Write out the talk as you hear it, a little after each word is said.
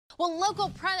Well, local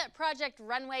Project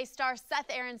Runway star Seth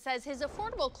Aaron says his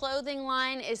affordable clothing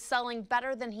line is selling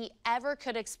better than he ever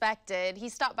could expected. He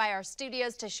stopped by our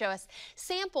studios to show us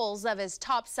samples of his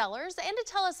top sellers and to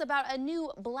tell us about a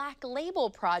new black label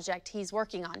project he's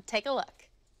working on. Take a look.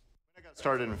 When I got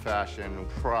started in fashion,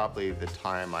 probably the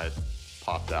time I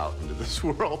popped out into this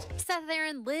world. Seth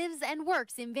Aaron lives and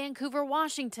works in Vancouver,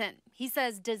 Washington. He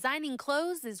says designing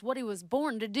clothes is what he was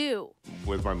born to do.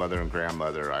 With my mother and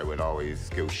grandmother, I would always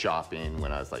go shopping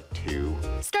when I was like 2.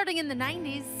 Starting in the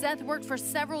 90s, Seth worked for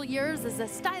several years as a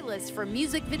stylist for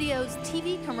music videos,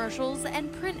 TV commercials,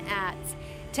 and print ads.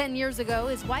 10 years ago,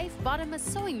 his wife bought him a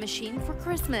sewing machine for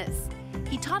Christmas.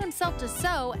 He taught himself to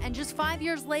sew, and just 5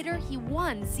 years later, he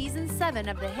won season 7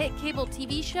 of the hit cable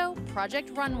TV show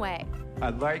Project Runway.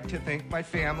 I'd like to thank my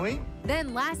family.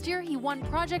 Then last year, he won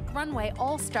Project Runway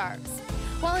All-Stars.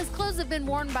 While his clothes have been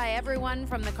worn by everyone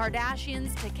from the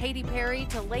Kardashians to Katy Perry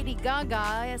to Lady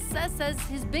Gaga, Seth says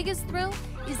his biggest thrill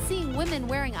is seeing women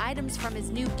wearing items from his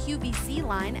new QVC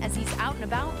line as he's out and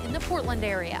about in the Portland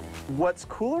area. What's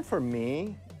cooler for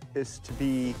me is to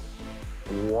be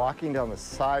walking down the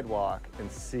sidewalk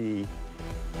and see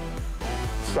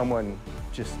someone,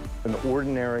 just an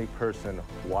ordinary person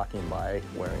walking by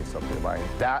wearing something of mine.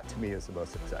 That to me is the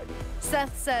most exciting.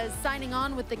 Seth says signing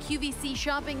on with the QVC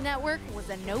shopping network was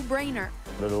a no-brainer.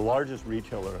 They're the largest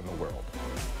retailer in the world,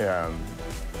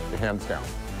 hands down.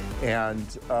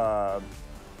 And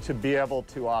to be able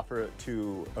to offer it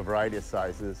to a variety of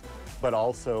sizes, but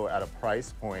also at a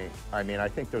price point, I mean, I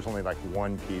think there's only like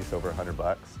one piece over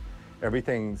 $100.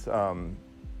 Everything's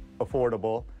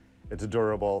affordable. It's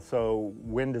durable. So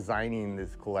when designing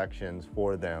these collections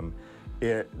for them,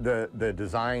 the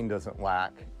design doesn't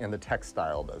lack and the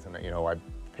textile doesn't. You know, I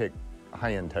pick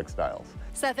high-end textiles.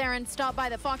 Seth Aaron stopped by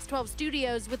the Fox 12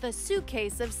 studios with a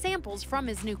suitcase of samples from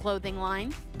his new clothing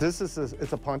line. It's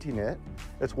a Ponte knit.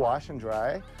 It's wash and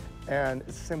dry, and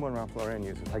it's the same one Ralph Lauren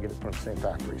uses. I get it from the same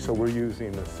factory. So we're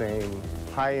using the same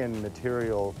high-end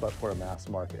material, but for a mass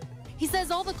market. He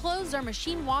says all the clothes are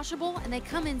machine washable and they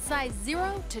come in size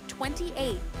 0 to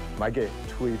 28. I get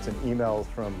tweets and emails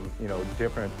from, you know,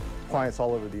 different clients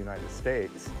all over the United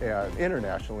States and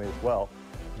internationally as well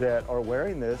that are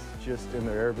wearing this just in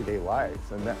their everyday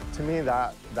lives. And that, to me,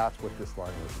 that's what this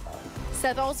line is about.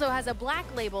 Seth also has a black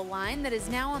label line that is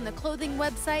now on the clothing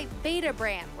website Beta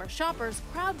Brand, where shoppers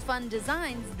crowdfund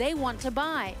designs they want to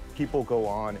buy. People go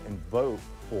on and vote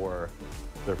for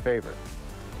their favorite.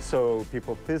 So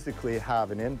people physically have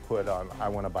an input on, I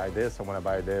want to buy this,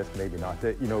 maybe not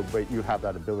that, you know, but you have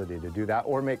that ability to do that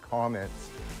or make comments,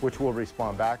 which we'll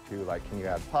respond back to, like, can you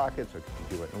add pockets or can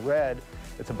you do it in red?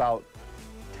 It's about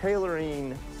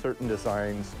tailoring certain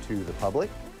designs to the public.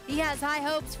 He has high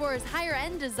hopes for his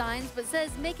higher-end designs, but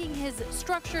says making his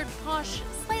structured, posh,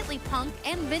 slightly punk,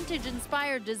 and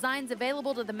vintage-inspired designs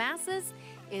available to the masses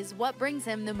is what brings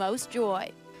him the most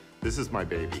joy. This is my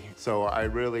baby. So I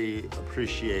really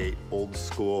appreciate old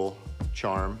school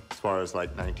charm as far as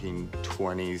like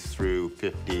 1920s through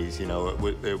 50s. You know,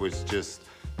 it was just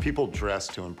people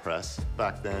dressed to impress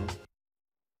back then.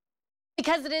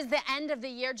 Because it is the end of the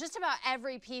year, just about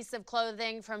every piece of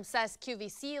clothing from Seth's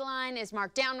QVC line is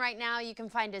marked down right now. You can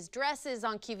find his dresses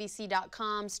on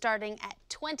QVC.com starting at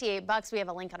 $28. We have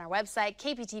a link on our website,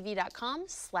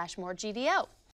 kptv.com/moregdo.